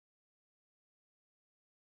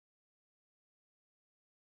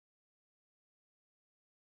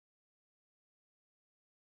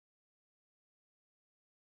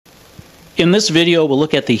In this video, we'll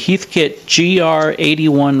look at the Heathkit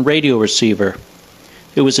GR-81 radio receiver.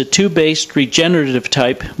 It was a tube-based regenerative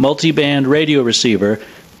type multiband radio receiver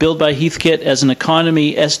built by Heathkit as an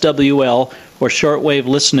Economy SWL or Shortwave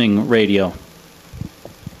Listening radio.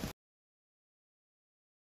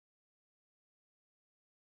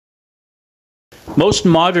 Most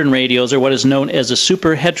modern radios are what is known as a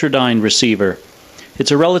super heterodyne receiver. It's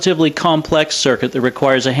a relatively complex circuit that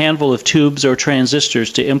requires a handful of tubes or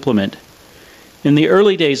transistors to implement. In the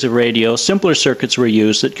early days of radio, simpler circuits were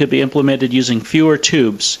used that could be implemented using fewer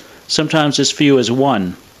tubes, sometimes as few as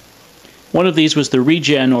one. One of these was the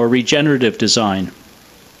regen or regenerative design.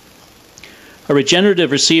 A regenerative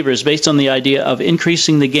receiver is based on the idea of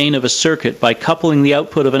increasing the gain of a circuit by coupling the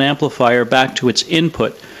output of an amplifier back to its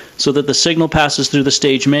input so that the signal passes through the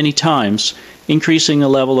stage many times, increasing the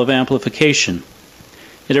level of amplification.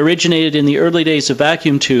 It originated in the early days of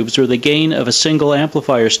vacuum tubes where the gain of a single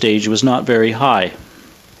amplifier stage was not very high.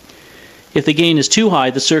 If the gain is too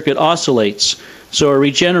high, the circuit oscillates, so a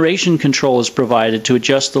regeneration control is provided to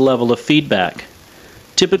adjust the level of feedback.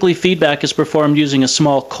 Typically, feedback is performed using a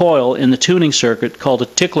small coil in the tuning circuit called a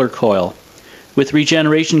tickler coil, with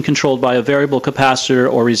regeneration controlled by a variable capacitor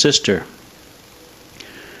or resistor.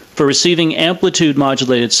 For receiving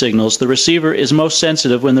amplitude-modulated signals, the receiver is most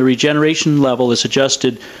sensitive when the regeneration level is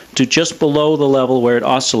adjusted to just below the level where it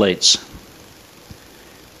oscillates.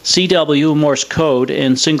 CW, Morse code,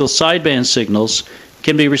 and single sideband signals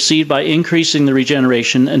can be received by increasing the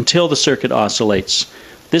regeneration until the circuit oscillates.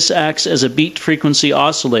 This acts as a beat frequency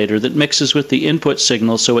oscillator that mixes with the input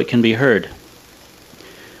signal so it can be heard.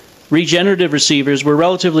 Regenerative receivers were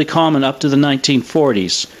relatively common up to the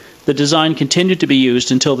 1940s. The design continued to be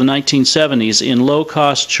used until the 1970s in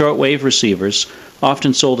low-cost shortwave receivers,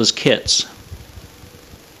 often sold as kits.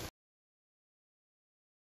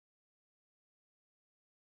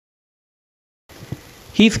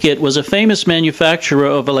 Heathkit was a famous manufacturer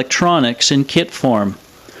of electronics in kit form.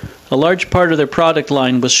 A large part of their product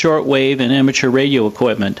line was shortwave and amateur radio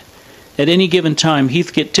equipment. At any given time,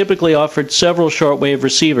 Heathkit typically offered several shortwave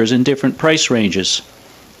receivers in different price ranges.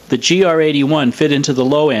 The GR-81 fit into the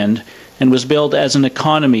low end and was billed as an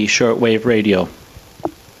economy shortwave radio.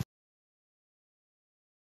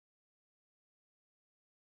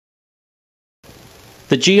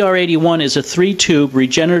 The GR-81 is a 3-tube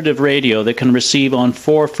regenerative radio that can receive on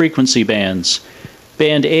 4 frequency bands.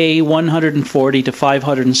 Band A, 140 to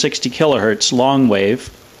 560 kHz, long wave.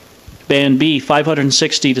 Band B,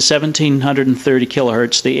 560 to 1730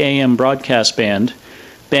 kHz, the AM broadcast band.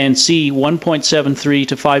 Band C, 1.73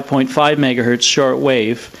 to 5.5 MHz short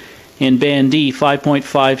wave, and Band D,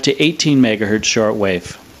 5.5 to 18 MHz short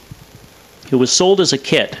wave. It was sold as a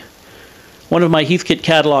kit. One of my Heathkit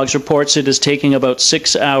catalogs reports it as taking about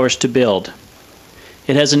 6 hours to build.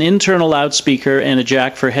 It has an internal loudspeaker and a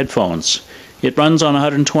jack for headphones. It runs on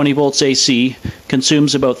 120 volts AC,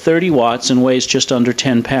 consumes about 30 watts, and weighs just under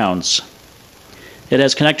 10 pounds. It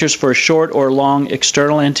has connectors for a short or long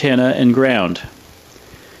external antenna and ground.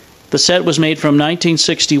 The set was made from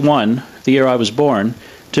 1961, the year I was born,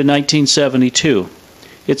 to 1972.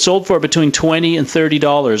 It sold for between $20 and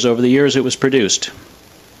 $30 over the years it was produced.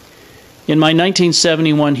 In my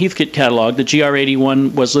 1971 Heathkit catalog, the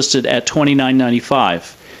GR-81 was listed at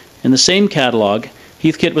 $29.95. In the same catalog,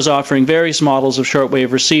 Heathkit was offering various models of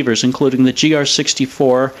shortwave receivers, including the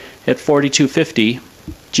GR-64 at $42.50,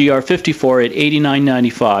 GR-54 at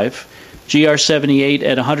 $89.95, GR-78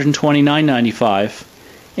 at $129.95,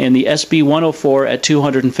 and the SB-104 at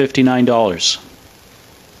 $259.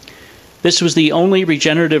 This was the only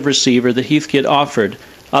regenerative receiver that Heathkit offered,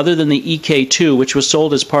 other than the EK2, which was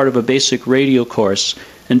sold as part of a basic radio course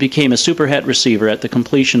and became a super het receiver at the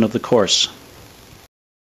completion of the course.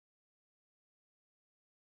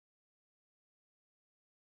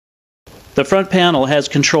 The front panel has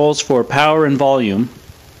controls for power and volume,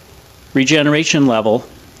 regeneration level,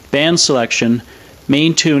 band selection,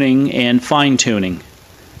 main tuning, and fine tuning.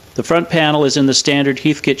 The front panel is in the standard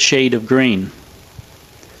Heathkit shade of green.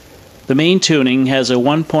 The main tuning has a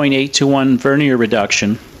 1.8 to 1 vernier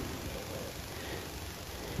reduction,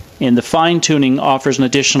 and the fine tuning offers an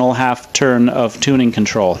additional half turn of tuning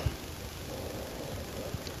control.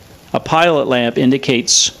 A pilot lamp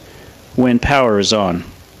indicates when power is on.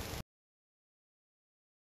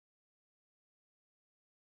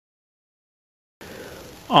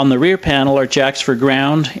 On the rear panel are jacks for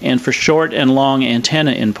ground and for short and long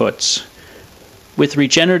antenna inputs. With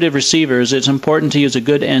regenerative receivers, it's important to use a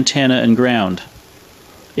good antenna and ground.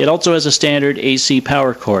 It also has a standard AC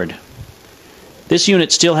power cord. This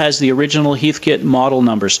unit still has the original Heathkit model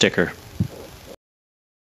number sticker.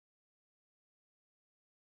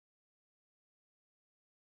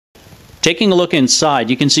 Taking a look inside,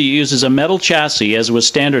 you can see it uses a metal chassis as was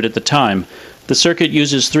standard at the time. The circuit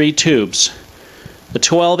uses 3 tubes, a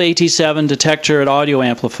 12AT7 detector and audio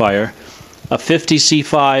amplifier, a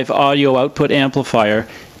 50C5 audio output amplifier,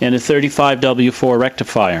 and a 35W4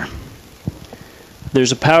 rectifier.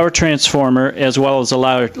 There's a power transformer as well as a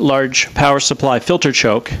large power supply filter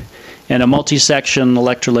choke and a multi-section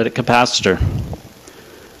electrolytic capacitor.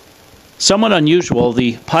 Somewhat unusual,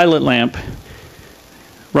 the pilot lamp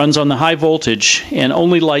runs on the high voltage and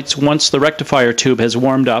only lights once the rectifier tube has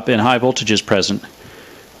warmed up and high voltage is present.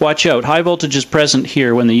 Watch out, high voltage is present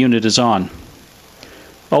here when the unit is on.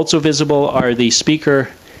 Also visible are the speaker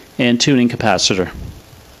and tuning capacitor.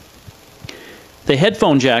 The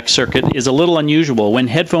headphone jack circuit is a little unusual. When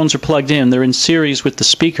headphones are plugged in, they're in series with the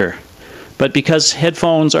speaker. But because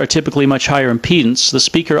headphones are typically much higher impedance, the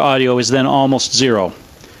speaker audio is then almost zero.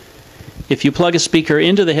 If you plug a speaker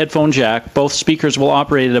into the headphone jack, both speakers will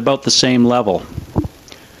operate at about the same level.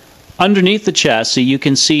 Underneath the chassis, you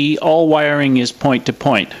can see all wiring is point to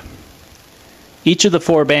point. Each of the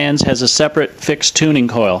 4 bands has a separate fixed tuning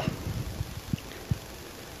coil.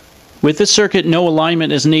 With this circuit, no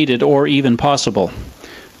alignment is needed or even possible.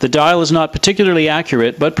 The dial is not particularly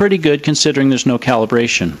accurate, but pretty good considering there's no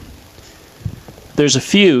calibration. There's a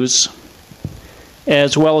fuse,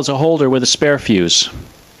 as well as a holder with a spare fuse.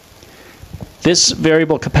 This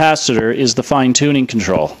variable capacitor is the fine-tuning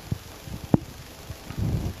control.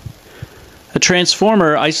 A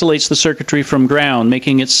transformer isolates the circuitry from ground,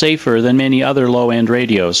 making it safer than many other low-end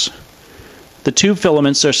radios. The tube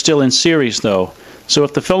filaments are still in series though, so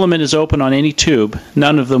if the filament is open on any tube,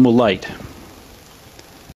 none of them will light.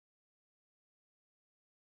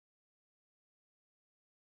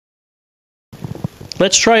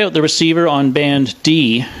 Let's try out the receiver on band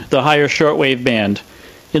D, the higher shortwave band.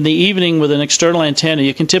 In the evening with an external antenna,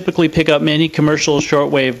 you can typically pick up many commercial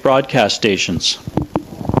shortwave broadcast stations.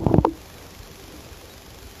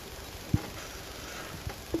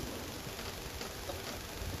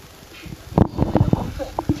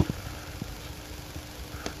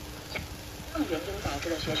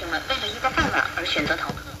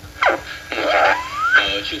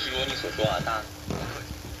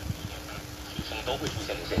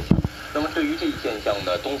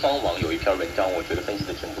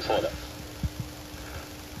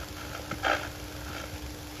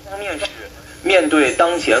面对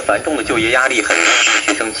当前繁重的就业压力，很多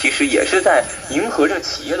学生其实也是在迎合着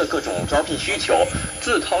企业的各种招聘需求，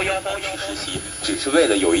自掏腰包去实习，只是为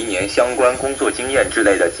了有1年相关工作经验之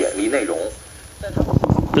类的简历内容。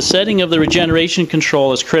The setting of the regeneration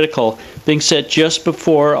control is critical, being set just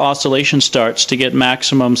before oscillation starts to get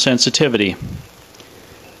maximum sensitivity.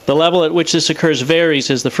 The level at which this occurs varies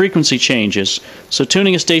as the frequency changes, so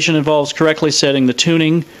tuning a station involves correctly setting the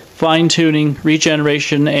tuning, fine-tuning,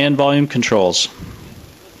 regeneration, and volume controls.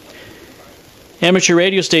 Amateur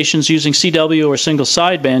radio stations using CW or single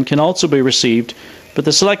sideband can also be received, but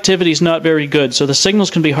the selectivity is not very good, so the signals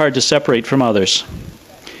can be hard to separate from others.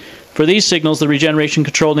 For these signals, the regeneration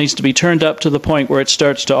control needs to be turned up to the point where it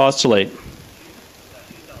starts to oscillate.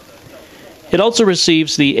 It also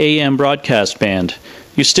receives the AM broadcast band.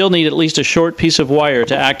 You still need at least a short piece of wire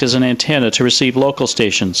to act as an antenna to receive local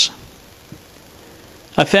stations.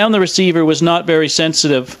 I found the receiver was not very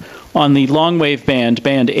sensitive on the long wave band,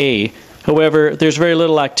 band A. However, there's very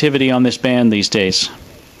little activity on this band these days.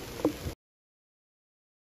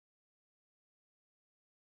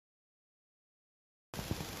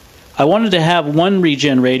 I wanted to have one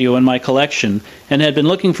regen radio in my collection and had been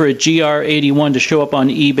looking for a GR-81 to show up on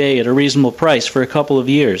eBay at a reasonable price for a couple of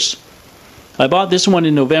years. I bought this one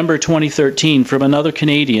in November 2013 from another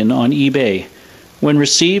Canadian on eBay. When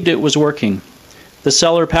received, it was working. The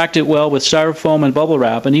seller packed it well with styrofoam and bubble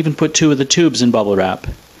wrap and even put 2 of the tubes in bubble wrap.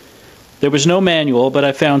 There was no manual, but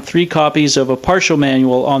I found 3 copies of a partial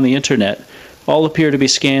manual on the internet. All appear to be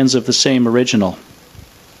scans of the same original.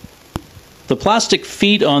 The plastic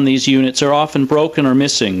feet on these units are often broken or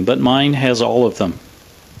missing, but mine has all of them.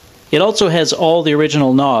 It also has all the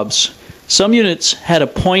original knobs. Some units had a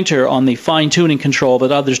pointer on the fine-tuning control,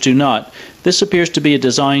 but others do not. This appears to be a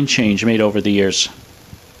design change made over the years.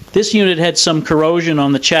 This unit had some corrosion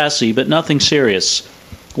on the chassis, but nothing serious.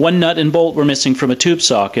 1 nut and bolt were missing from a tube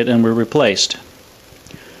socket and were replaced.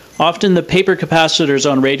 Often the paper capacitors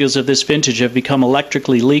on radios of this vintage have become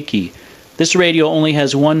electrically leaky. This radio only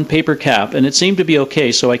has 1 paper cap, and it seemed to be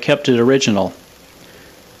okay, so I kept it original.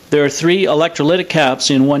 There are 3 electrolytic caps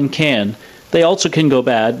in 1 can. They also can go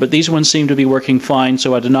bad, but these ones seem to be working fine,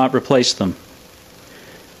 so I did not replace them.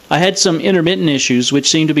 I had some intermittent issues, which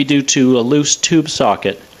seemed to be due to a loose tube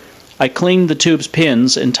socket. I cleaned the tube's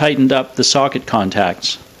pins and tightened up the socket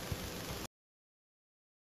contacts.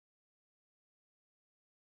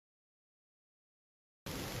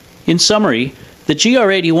 In summary, the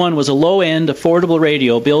GR-81 was a low-end, affordable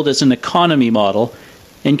radio built as an economy model,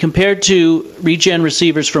 and compared to regen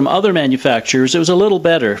receivers from other manufacturers, it was a little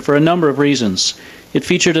better for a number of reasons. It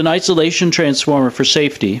featured an isolation transformer for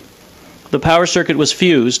safety. The power circuit was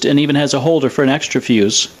fused and even has a holder for an extra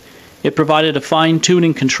fuse. It provided a fine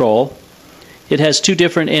tuning control. It has 2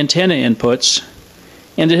 different antenna inputs,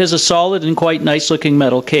 and it has a solid and quite nice-looking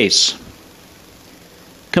metal case.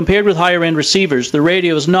 Compared with higher-end receivers, the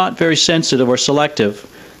radio is not very sensitive or selective,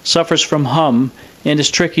 suffers from hum, and is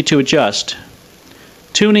tricky to adjust.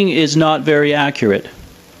 Tuning is not very accurate.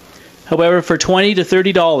 However, for $20 to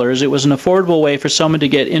 $30, it was an affordable way for someone to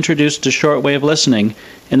get introduced to shortwave listening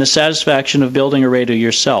and the satisfaction of building a radio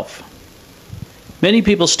yourself. Many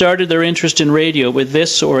people started their interest in radio with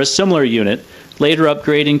this or a similar unit, later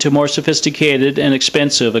upgrading to more sophisticated and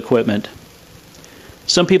expensive equipment.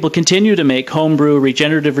 Some people continue to make homebrew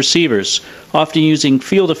regenerative receivers, often using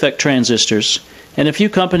field effect transistors, and a few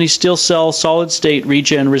companies still sell solid-state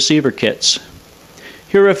regen receiver kits.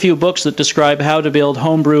 Here are a few books that describe how to build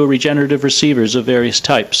homebrew regenerative receivers of various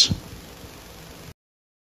types.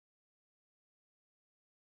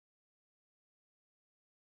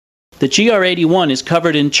 The GR-81 is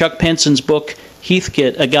covered in Chuck Penson's book,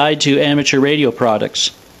 Heathkit, A Guide to Amateur Radio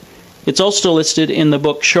Products. It's also listed in the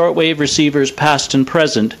book Shortwave Receivers Past and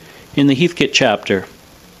Present in the Heathkit chapter.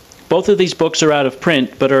 Both of these books are out of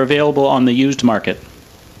print but are available on the used market.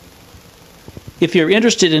 If you're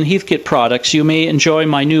interested in Heathkit products, you may enjoy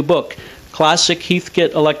my new book, Classic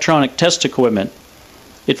Heathkit Electronic Test Equipment.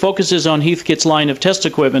 It focuses on Heathkit's line of test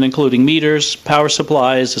equipment including meters, power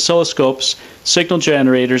supplies, oscilloscopes, signal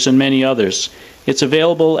generators, and many others. It's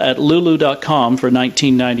available at lulu.com for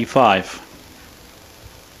 $19.95.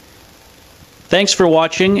 Thanks for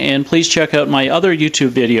watching, and please check out my other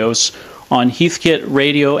YouTube videos on Heathkit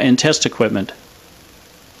radio and test equipment.